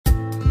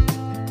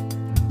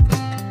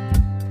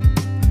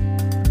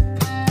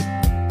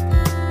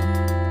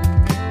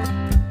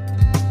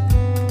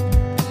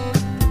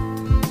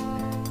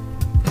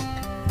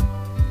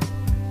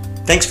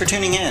Thanks for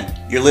tuning in.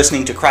 You're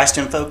listening to Christ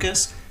in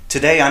Focus.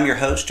 Today I'm your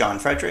host, John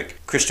Frederick,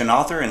 Christian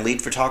author and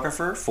lead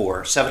photographer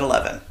for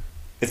 7-Eleven.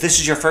 If this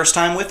is your first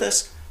time with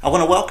us, I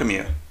want to welcome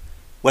you.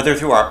 Whether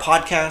through our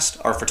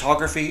podcast, our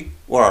photography,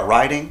 or our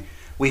writing,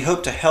 we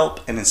hope to help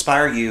and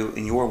inspire you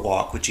in your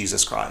walk with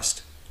Jesus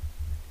Christ.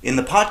 In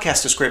the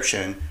podcast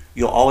description,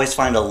 you'll always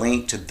find a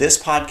link to this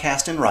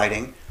podcast in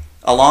writing,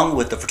 along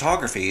with the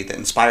photography that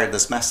inspired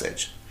this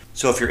message.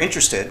 So if you're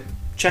interested,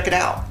 check it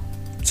out.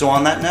 So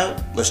on that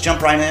note, let's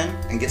jump right in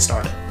and get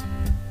started.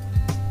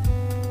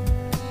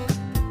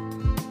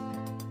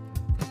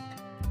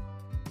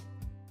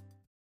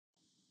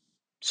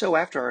 So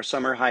after our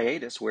summer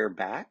hiatus, we're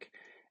back.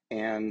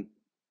 And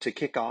to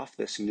kick off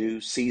this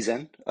new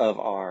season of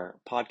our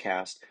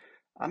podcast,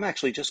 I'm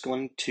actually just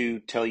going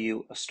to tell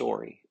you a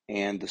story.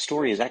 And the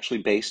story is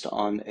actually based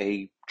on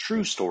a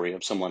true story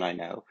of someone I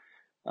know.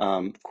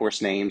 Of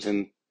course, names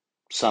and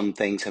some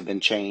things have been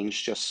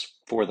changed just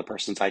for the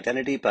person's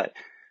identity, but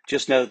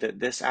just know that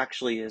this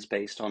actually is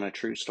based on a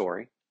true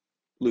story,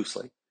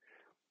 loosely.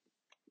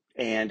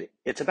 And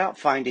it's about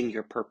finding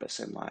your purpose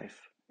in life.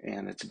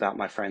 And it's about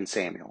my friend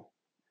Samuel.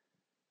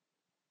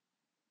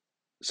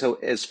 So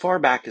as far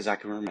back as I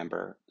can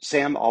remember,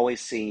 Sam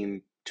always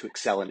seemed to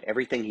excel in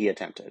everything he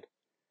attempted.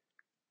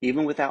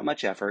 Even without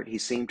much effort, he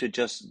seemed to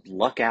just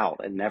luck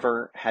out and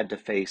never had to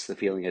face the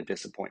feeling of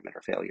disappointment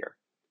or failure.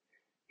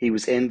 He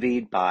was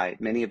envied by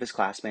many of his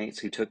classmates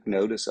who took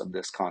notice of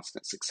this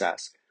constant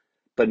success,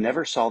 but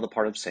never saw the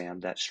part of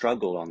Sam that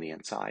struggled on the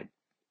inside.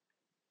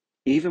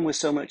 Even with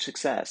so much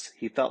success,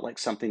 he felt like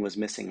something was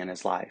missing in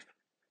his life.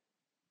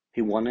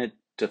 He wanted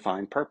to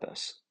find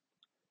purpose.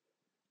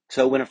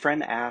 So when a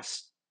friend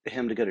asked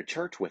him to go to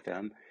church with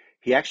him,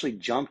 he actually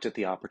jumped at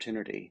the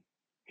opportunity.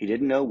 He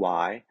didn't know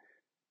why,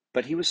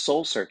 but he was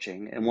soul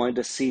searching and wanted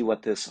to see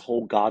what this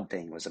whole God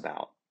thing was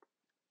about.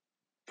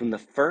 From the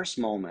first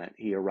moment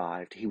he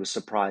arrived, he was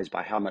surprised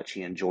by how much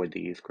he enjoyed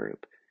the youth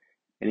group,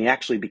 and he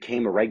actually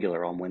became a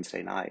regular on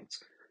Wednesday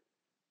nights.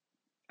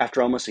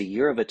 After almost a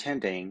year of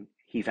attending,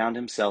 he found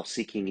himself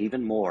seeking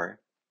even more,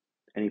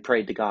 and he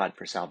prayed to God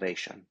for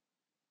salvation.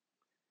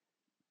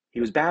 He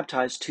was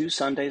baptized 2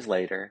 Sundays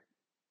later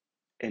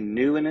and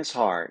knew in his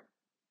heart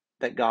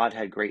that God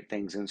had great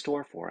things in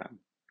store for him.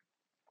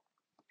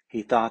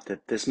 He thought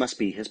that this must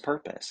be his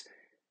purpose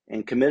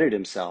and committed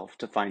himself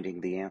to finding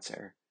the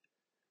answer.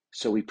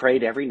 So he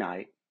prayed every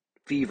night,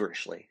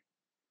 feverishly,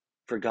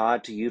 for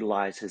God to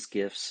utilize his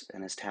gifts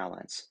and his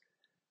talents.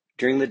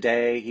 During the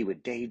day, he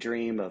would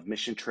daydream of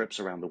mission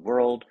trips around the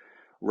world,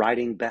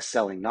 writing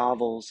best-selling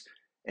novels,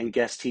 and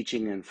guest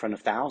teaching in front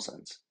of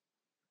thousands.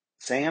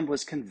 Sam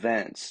was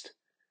convinced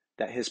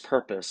that his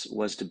purpose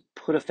was to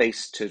put a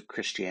face to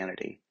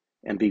Christianity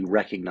and be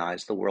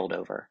recognized the world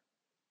over.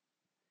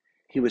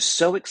 He was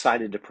so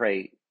excited to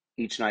pray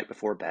each night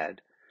before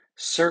bed,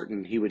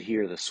 certain he would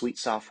hear the sweet,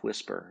 soft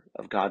whisper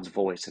of God's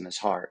voice in his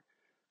heart,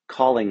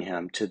 calling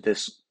him to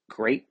this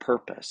great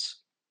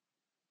purpose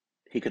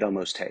he could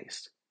almost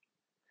taste.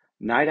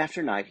 Night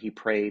after night he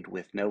prayed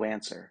with no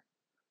answer,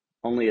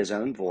 only his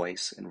own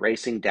voice and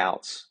racing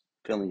doubts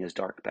filling his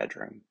dark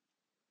bedroom.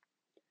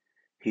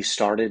 He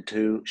started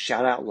to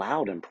shout out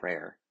loud in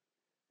prayer,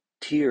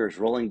 tears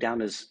rolling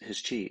down his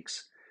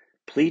cheeks,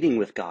 pleading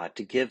with God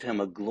to give him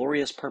a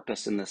glorious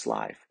purpose in this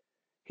life.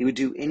 He would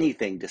do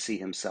anything to see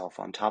himself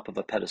on top of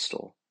a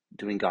pedestal,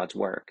 doing God's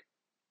work.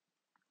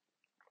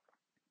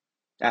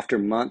 After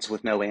months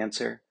with no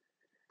answer,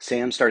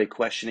 Sam started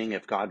questioning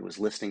if God was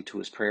listening to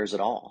his prayers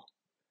at all.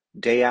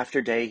 Day after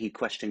day, he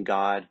questioned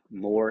God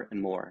more and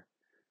more.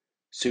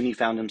 Soon he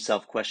found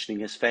himself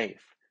questioning his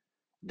faith,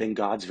 then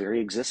God's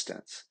very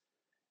existence,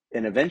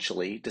 and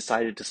eventually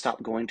decided to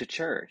stop going to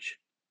church,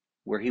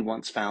 where he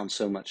once found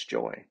so much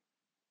joy.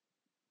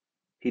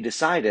 He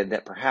decided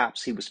that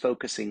perhaps he was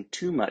focusing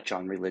too much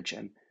on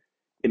religion,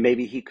 and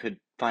maybe he could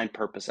find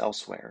purpose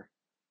elsewhere.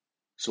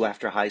 So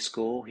after high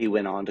school, he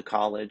went on to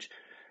college,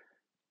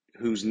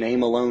 whose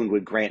name alone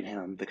would grant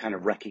him the kind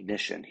of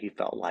recognition he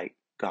felt like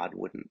God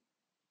wouldn't.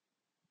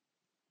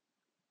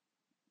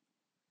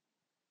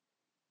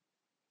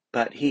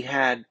 But he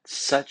had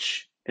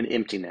such an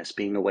emptiness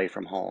being away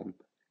from home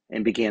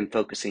and began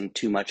focusing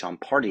too much on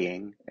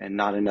partying and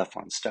not enough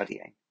on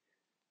studying.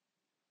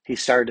 He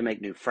started to make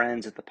new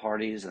friends at the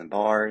parties and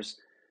bars,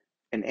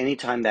 and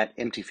anytime that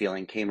empty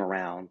feeling came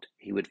around,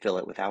 he would fill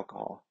it with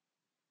alcohol.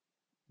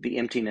 The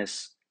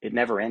emptiness, it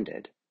never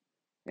ended,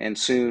 and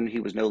soon he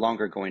was no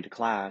longer going to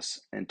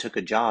class and took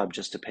a job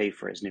just to pay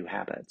for his new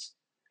habits.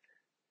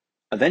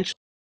 Eventually,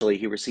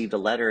 he received a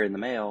letter in the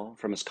mail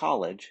from his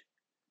college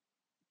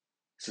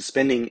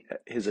suspending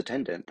his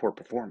attendant poor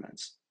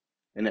performance,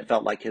 and it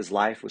felt like his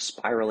life was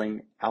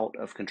spiraling out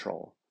of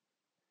control.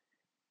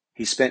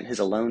 He spent his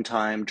alone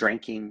time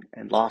drinking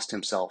and lost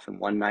himself in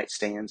one-night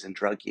stands and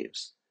drug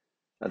use,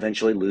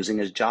 eventually losing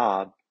his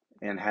job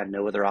and had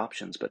no other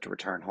options but to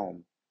return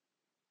home.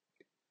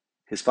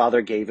 His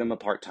father gave him a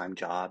part-time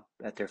job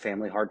at their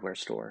family hardware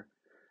store,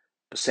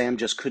 but Sam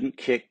just couldn't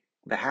kick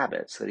the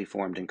habits that he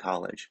formed in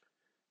college,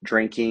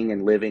 drinking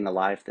and living a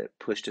life that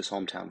pushed his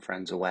hometown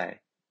friends away.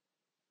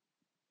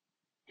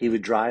 He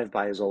would drive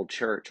by his old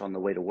church on the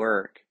way to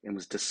work and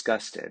was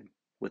disgusted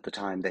with the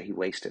time that he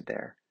wasted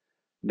there,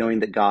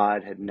 knowing that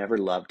God had never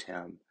loved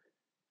him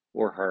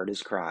or heard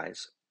his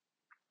cries.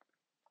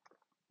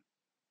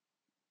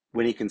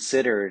 When he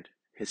considered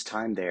his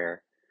time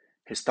there,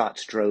 his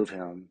thoughts drove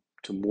him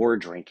to more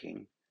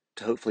drinking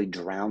to hopefully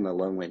drown the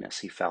loneliness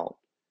he felt.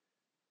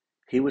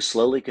 He was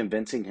slowly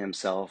convincing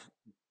himself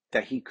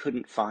that he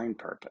couldn't find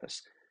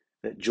purpose,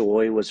 that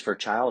joy was for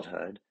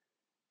childhood,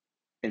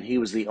 and he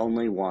was the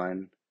only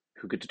one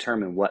who could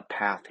determine what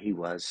path he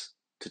was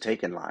to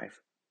take in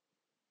life.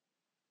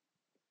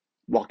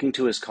 Walking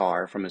to his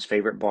car from his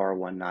favorite bar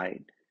one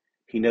night,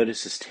 he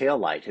noticed his tail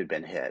light had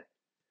been hit.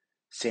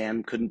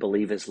 Sam couldn't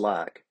believe his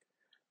luck.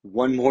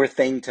 "One more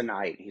thing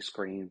tonight," he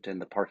screamed in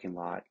the parking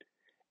lot,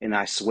 "and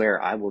I swear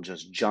I will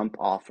just jump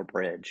off a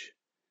bridge,"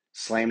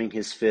 slamming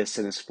his fists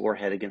and his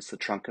forehead against the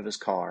trunk of his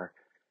car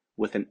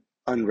with an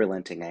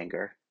unrelenting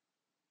anger.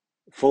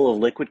 Full of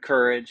liquid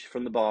courage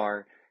from the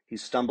bar, he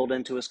stumbled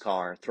into his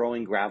car,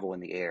 throwing gravel in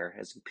the air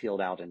as he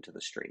peeled out into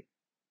the street.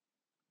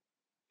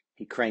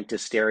 He cranked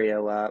his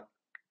stereo up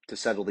to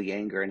settle the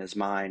anger in his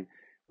mind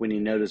when he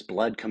noticed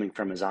blood coming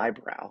from his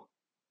eyebrow.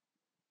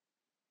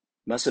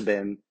 Must have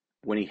been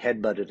when he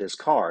headbutted his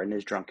car in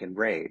his drunken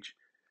rage.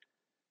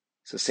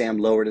 So Sam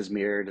lowered his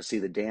mirror to see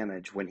the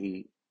damage when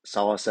he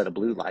saw a set of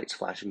blue lights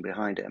flashing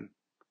behind him.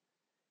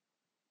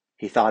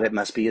 He thought it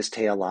must be his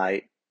tail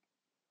light,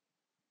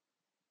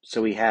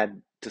 so he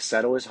had to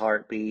settle his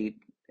heartbeat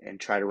and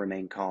try to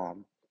remain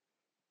calm.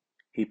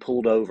 He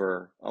pulled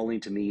over only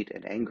to meet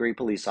an angry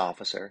police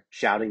officer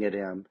shouting at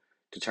him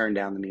to turn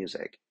down the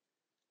music.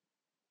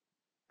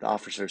 The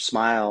officer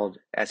smiled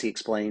as he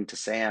explained to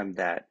Sam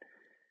that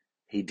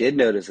he did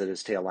notice that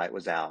his taillight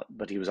was out,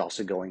 but he was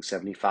also going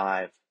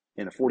 75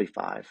 in a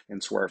 45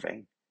 and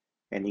swerving,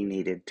 and he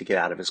needed to get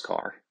out of his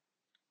car.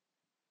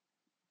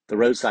 The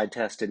roadside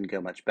test didn't go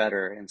much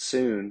better, and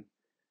soon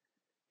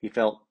he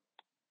felt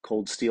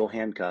cold steel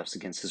handcuffs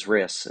against his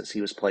wrists as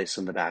he was placed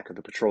in the back of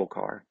the patrol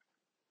car.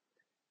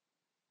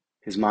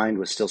 His mind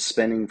was still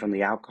spinning from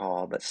the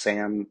alcohol, but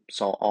Sam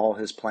saw all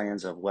his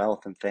plans of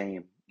wealth and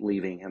fame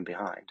leaving him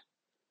behind.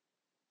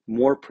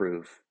 More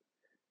proof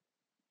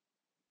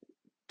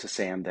to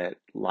Sam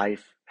that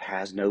life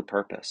has no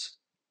purpose.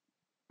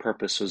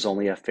 Purpose was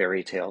only a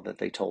fairy tale that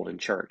they told in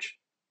church.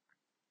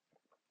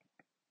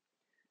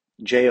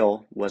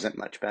 Jail wasn't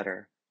much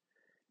better.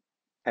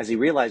 As he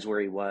realized where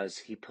he was,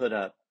 he put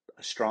up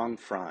a strong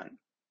front,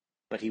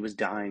 but he was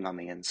dying on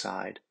the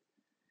inside.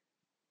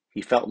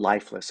 He felt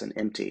lifeless and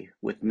empty,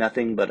 with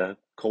nothing but a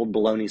cold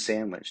bologna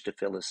sandwich to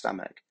fill his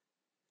stomach.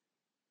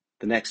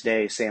 The next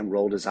day, Sam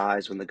rolled his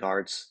eyes when the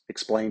guards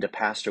explained a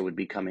pastor would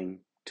be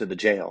coming to the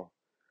jail.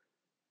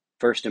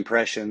 First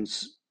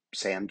impressions,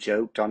 Sam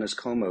joked on his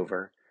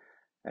comb-over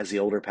as the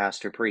older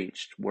pastor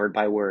preached, word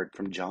by word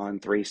from John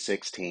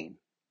 3:16.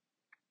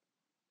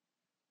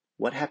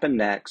 What happened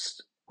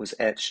next was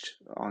etched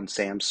on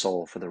Sam's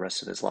soul for the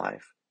rest of his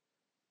life.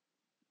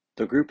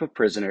 The group of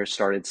prisoners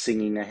started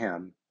singing a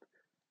hymn,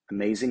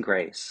 "Amazing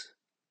Grace,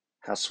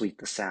 how sweet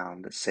the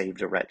sound that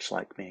saved a wretch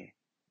like me."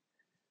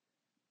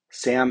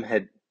 Sam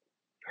had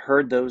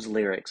heard those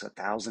lyrics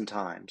 1,000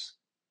 times,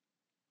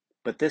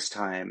 but this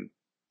time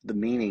the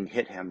meaning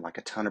hit him like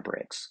a ton of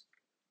bricks.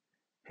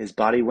 His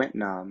body went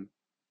numb,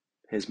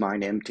 his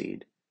mind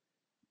emptied,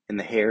 and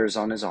the hairs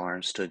on his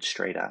arms stood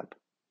straight up.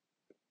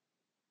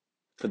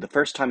 For the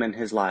first time in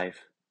his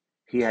life,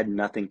 he had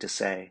nothing to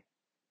say.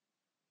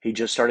 He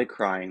just started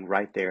crying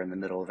right there in the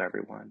middle of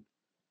everyone.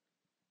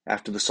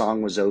 After the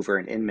song was over,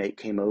 an inmate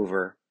came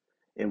over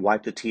and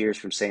wiped the tears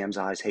from Sam's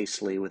eyes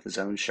hastily with his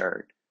own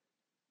shirt.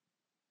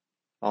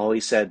 All he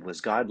said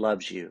was, "God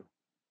loves you,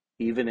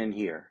 even in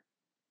here.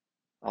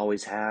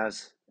 Always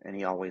has, and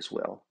he always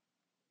will."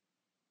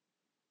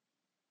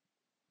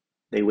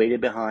 They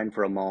waited behind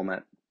for a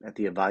moment at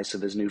the advice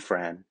of his new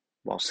friend,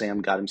 while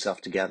Sam got himself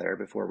together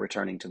before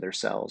returning to their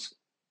cells.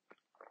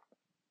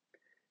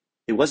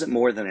 It wasn't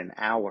more than an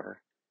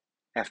hour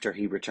after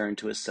he returned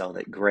to his cell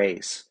that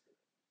Grace,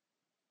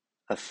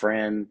 a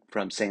friend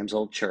from Sam's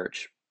old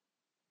church,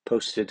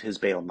 posted his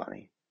bail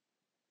money.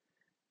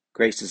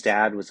 Grace's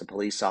dad was a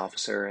police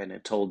officer and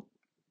had told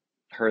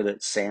her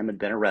that Sam had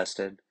been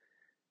arrested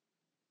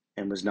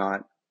and was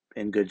not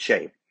in good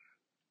shape.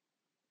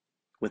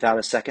 Without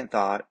a second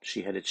thought,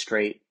 she headed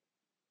straight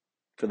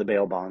for the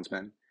bail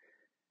bondsman,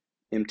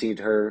 emptied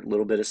her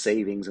little bit of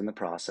savings in the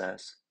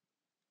process,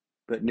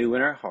 but knew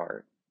in her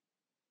heart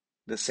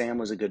that Sam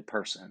was a good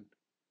person,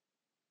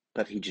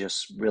 but he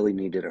just really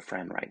needed a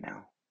friend right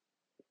now.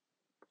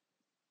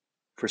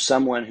 For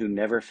someone who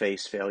never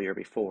faced failure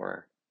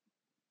before,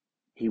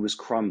 he was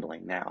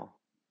crumbling now.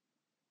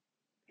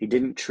 He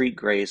didn't treat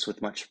Grace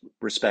with much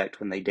respect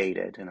when they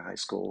dated in high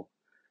school,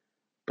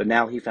 but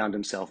now he found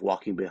himself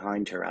walking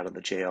behind her out of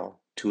the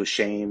jail, too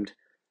ashamed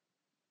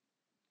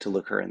to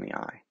look her in the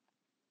eye.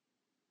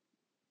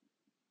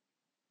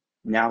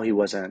 Now he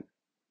wasn't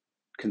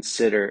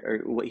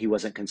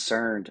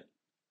concerned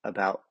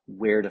about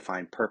where to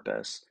find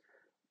purpose,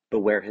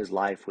 but where his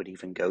life would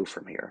even go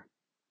from here.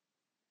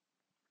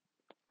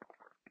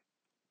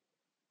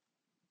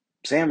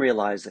 Sam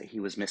realized that he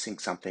was missing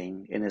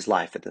something in his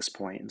life at this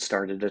point and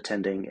started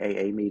attending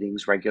AA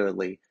meetings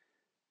regularly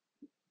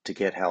to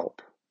get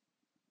help.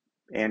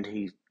 And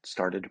he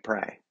started to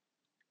pray.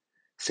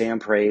 Sam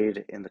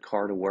prayed in the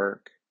car to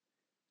work.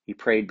 He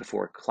prayed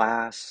before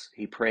class.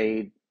 He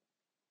prayed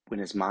when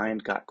his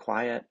mind got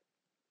quiet.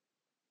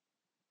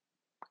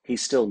 He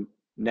still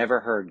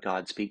never heard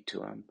God speak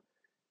to him,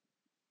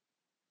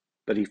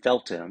 but he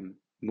felt him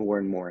more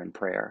and more in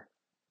prayer.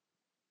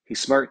 He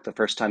smirked the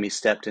first time he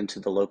stepped into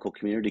the local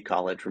community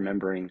college,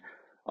 remembering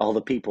all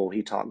the people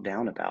he talked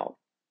down about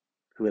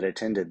who had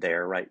attended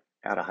there right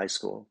out of high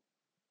school.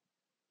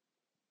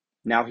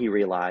 Now he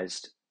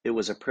realized it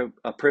was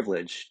a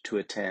privilege to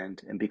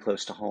attend and be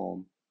close to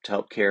home, to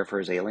help care for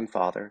his ailing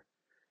father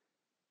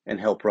and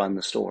help run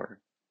the store.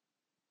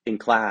 In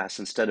class,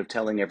 instead of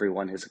telling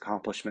everyone his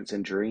accomplishments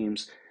and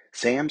dreams,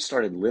 Sam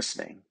started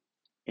listening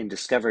and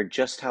discovered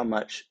just how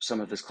much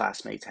some of his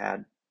classmates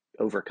had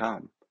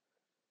overcome.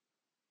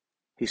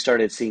 He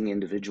started seeing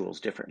individuals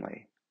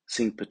differently,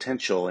 seeing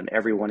potential in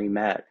everyone he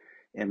met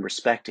and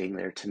respecting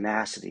their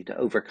tenacity to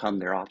overcome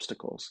their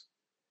obstacles.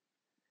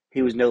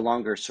 He was no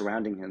longer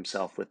surrounding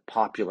himself with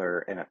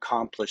popular and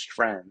accomplished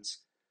friends,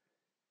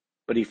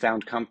 but he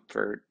found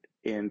comfort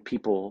in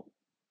people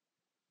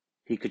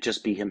he could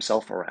just be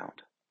himself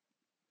around.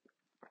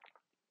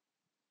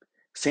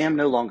 Sam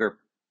no longer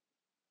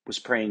was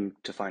praying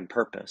to find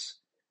purpose,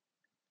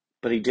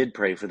 but he did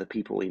pray for the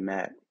people he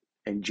met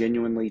and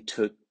genuinely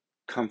took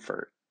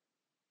comfort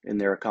in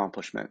their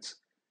accomplishments.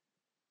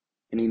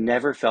 And he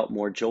never felt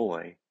more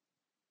joy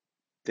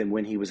than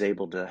when he was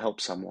able to help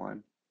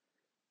someone.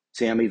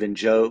 Sam even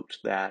joked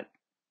that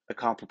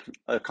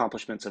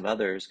accomplishments of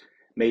others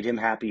made him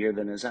happier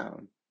than his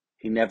own.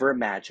 He never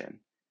imagined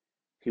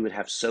he would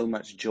have so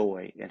much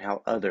joy in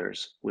how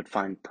others would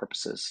find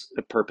purpose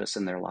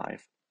in their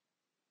life.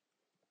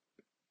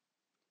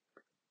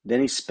 Then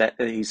he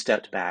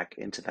stepped back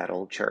into that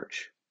old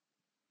church,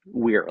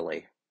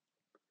 wearily.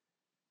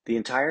 The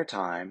entire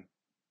time,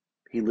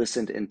 he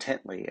listened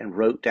intently and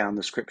wrote down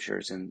the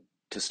scriptures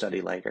to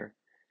study later.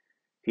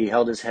 He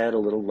held his head a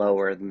little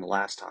lower than the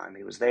last time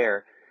he was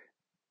there,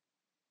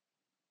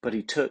 but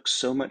he took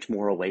so much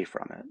more away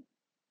from it.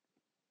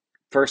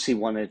 First, he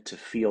wanted to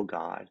feel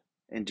God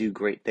and do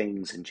great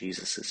things in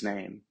Jesus'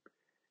 name.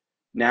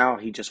 Now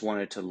he just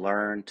wanted to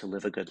learn to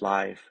live a good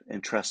life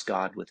and trust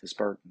God with his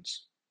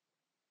burdens.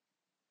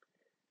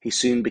 He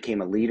soon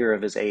became a leader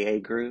of his AA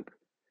group.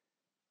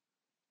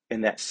 In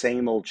that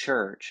same old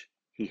church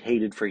he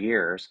hated for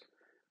years,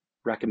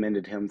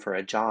 recommended him for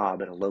a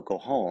job at a local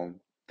home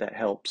that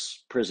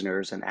helps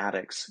prisoners and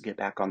addicts get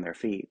back on their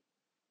feet.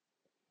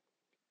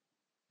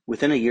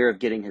 Within a year of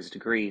getting his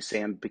degree,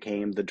 Sam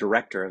became the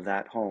director of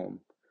that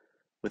home,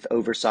 with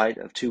oversight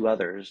of 2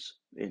 others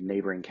in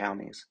neighboring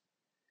counties.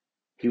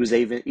 He was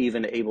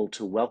even able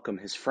to welcome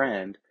his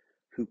friend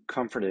who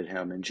comforted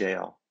him in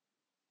jail,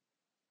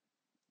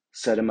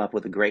 set him up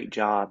with a great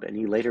job, and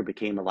he later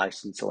became a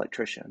licensed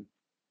electrician.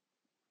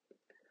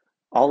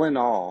 All in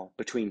all,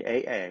 between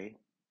AA,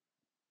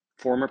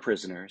 former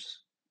prisoners,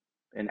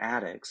 and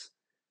addicts,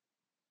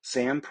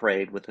 Sam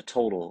prayed with a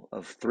total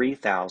of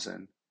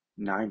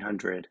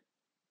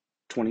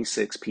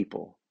 3,926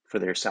 people for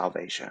their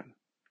salvation.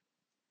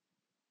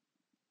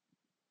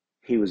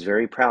 He was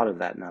very proud of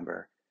that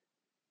number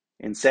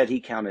and said he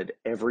counted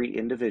every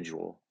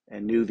individual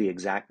and knew the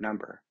exact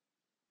number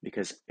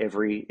because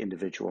every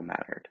individual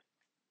mattered.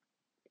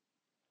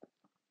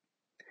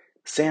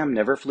 Sam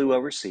never flew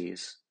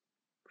overseas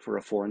for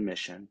a foreign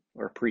mission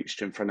or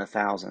preached in front of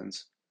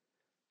thousands,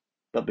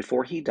 but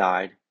before he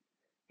died,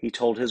 he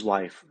told his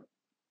wife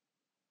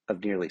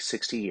of nearly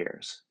 60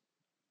 years,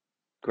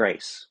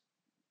 Grace,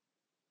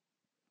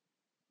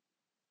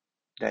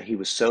 that he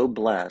was so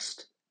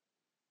blessed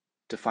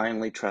to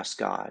finally trust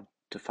God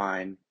to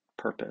find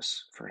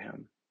purpose for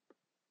him.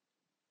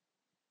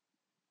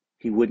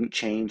 He wouldn't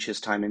change his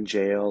time in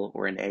jail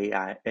or in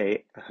AA,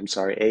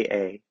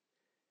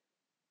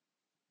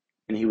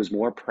 and he was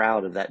more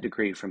proud of that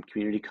degree from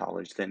community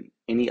college than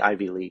any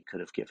Ivy League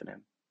could have given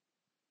him.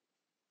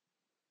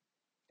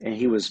 And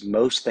he was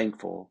most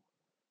thankful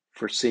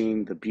for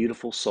seeing the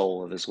beautiful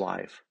soul of his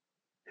wife,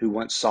 who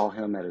once saw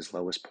him at his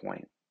lowest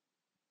point.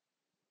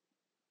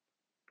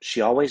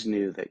 She always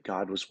knew that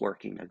God was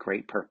working a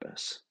great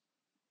purpose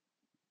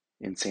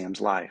in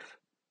Sam's life,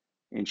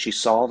 and she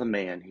saw the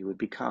man he would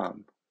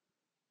become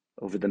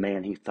over the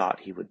man he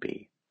thought he would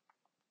be.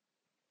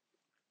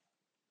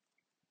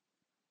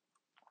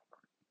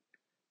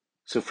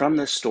 So from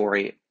this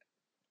story,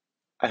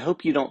 I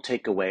hope you don't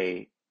take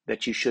away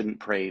that you shouldn't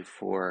pray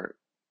for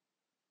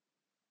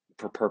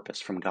purpose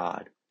from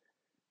God.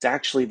 It's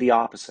actually the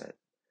opposite.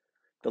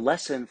 The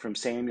lesson from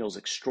Samuel's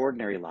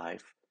extraordinary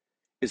life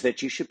is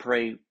that you should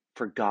pray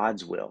for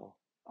God's will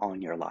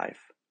on your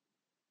life,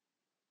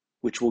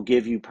 which will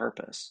give you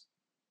purpose.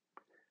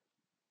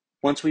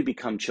 Once we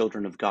become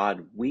children of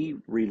God, we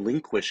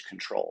relinquish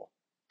control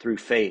through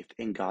faith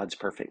in God's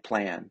perfect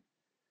plan.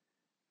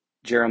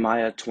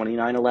 Jeremiah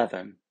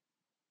 29:11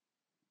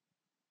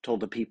 told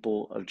the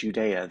people of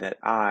Judea that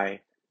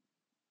I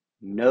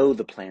know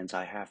the plans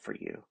I have for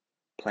you,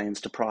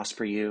 plans to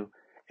prosper you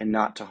and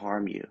not to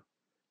harm you,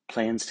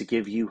 plans to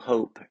give you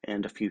hope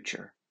and a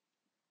future.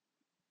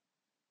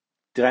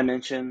 Did I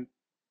mention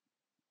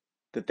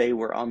that they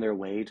were on their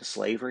way to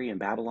slavery in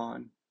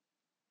Babylon?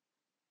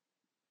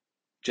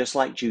 Just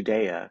like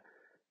Judea,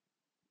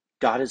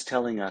 God is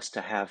telling us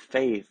to have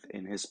faith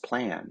in his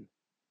plan,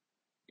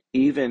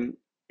 even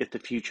if the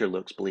future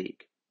looks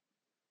bleak.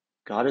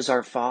 God is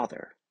our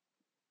Father,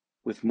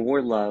 with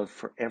more love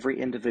for every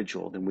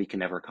individual than we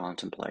can ever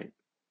contemplate.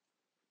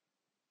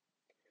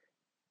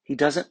 He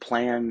doesn't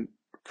plan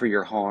for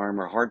your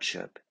harm or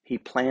hardship. He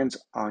plans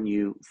on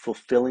you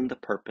fulfilling the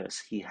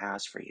purpose he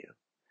has for you.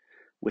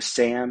 With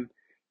Sam,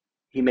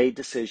 he made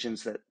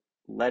decisions that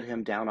led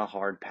him down a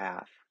hard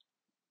path.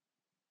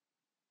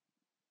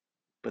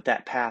 But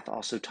that path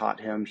also taught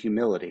him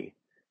humility,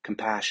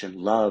 compassion,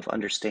 love,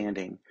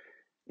 understanding,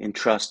 and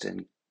trust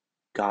in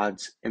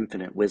God's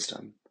infinite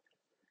wisdom.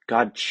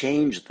 God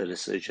changed the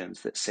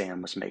decisions that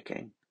Sam was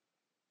making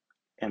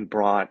and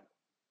brought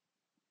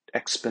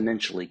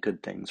exponentially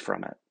good things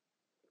from it.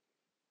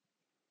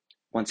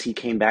 Once he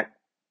came back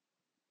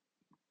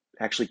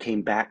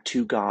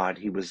to God,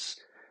 he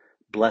was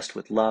blessed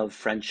with love,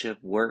 friendship,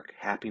 work,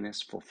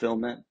 happiness,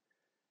 fulfillment,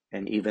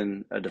 and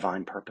even a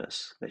divine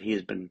purpose that he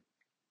had been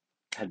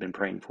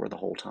praying for the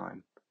whole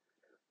time.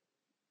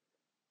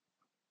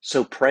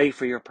 So pray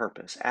for your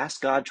purpose.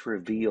 Ask God to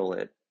reveal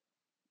it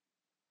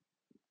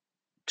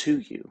to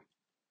you,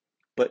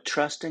 but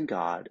trust in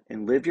God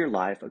and live your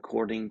life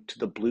according to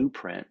the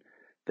blueprint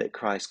that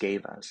Christ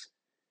gave us.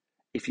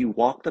 If you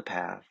walk the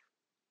path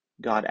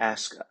God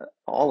asks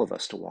all of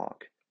us to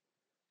walk,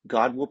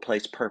 God will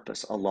place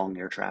purpose along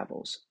your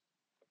travels.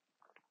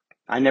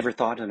 I never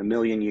thought in a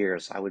million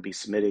years I would be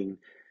submitting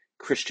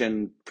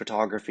Christian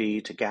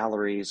photography to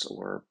galleries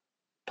or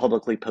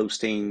publicly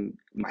posting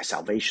my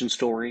salvation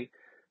story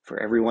for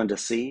everyone to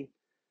see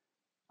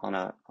on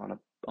a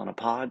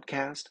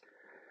podcast.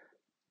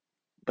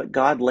 But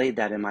God laid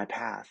that in my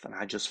path, and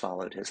I just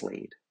followed his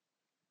lead.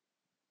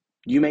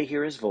 You may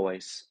hear his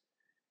voice.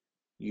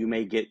 You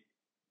may get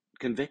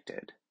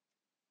convicted.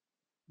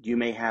 You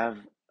may have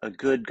a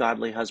good,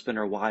 godly husband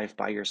or wife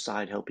by your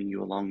side helping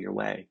you along your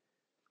way.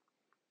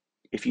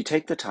 If you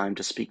take the time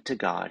to speak to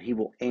God, he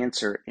will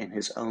answer in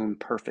his own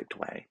perfect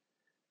way.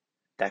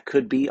 That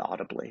could be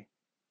audibly,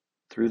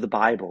 through the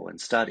Bible and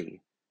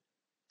study,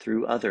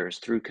 through others,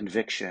 through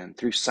conviction,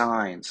 through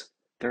signs.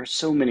 There are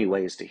so many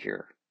ways to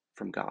hear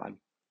from God.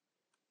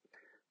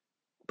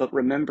 But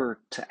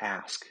remember to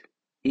ask.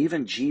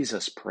 Even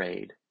Jesus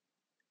prayed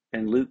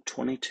in Luke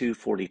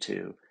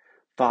 22:42,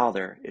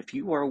 Father, if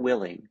you are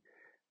willing,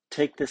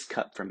 take this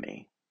cup from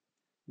me,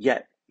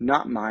 yet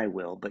not my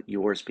will, but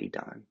yours be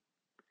done.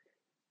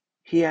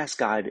 He asked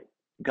God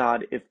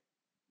if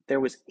there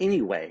was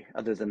any way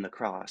other than the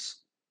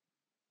cross,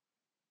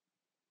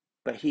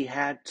 but he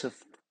had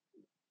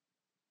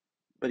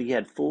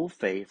full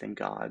faith in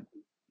God,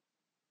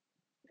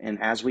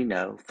 and as we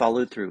know,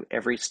 followed through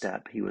every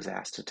step he was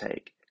asked to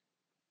take.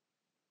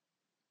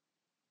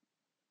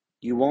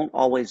 You won't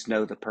always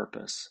know the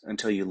purpose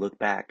until you look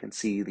back and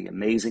see the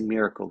amazing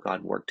miracle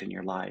God worked in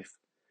your life.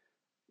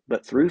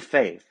 But through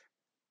faith,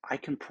 I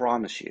can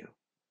promise you,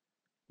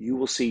 you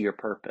will see your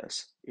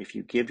purpose if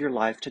you give your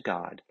life to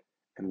God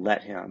and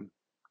let him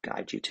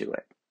guide you to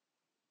it.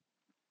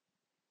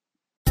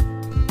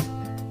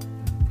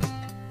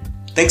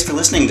 Thanks for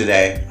listening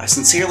today. I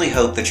sincerely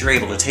hope that you're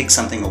able to take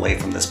something away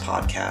from this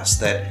podcast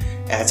that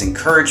adds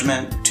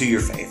encouragement to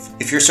your faith.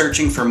 If you're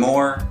searching for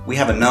more, we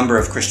have a number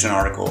of Christian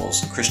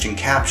articles, Christian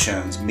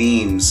captions,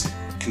 memes,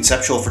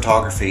 conceptual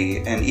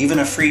photography, and even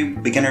a free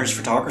beginner's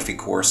photography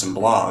course and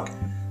blog.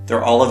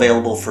 They're all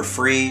available for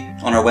free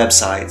on our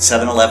website,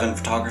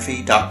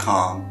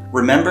 711photography.com.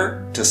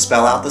 Remember to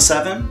spell out the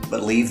 7,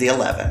 but leave the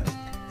 11.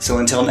 So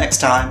until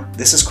next time,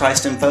 this is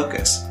Christ in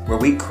Focus, where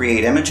we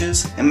create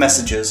images and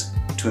messages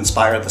to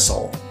inspire the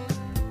soul.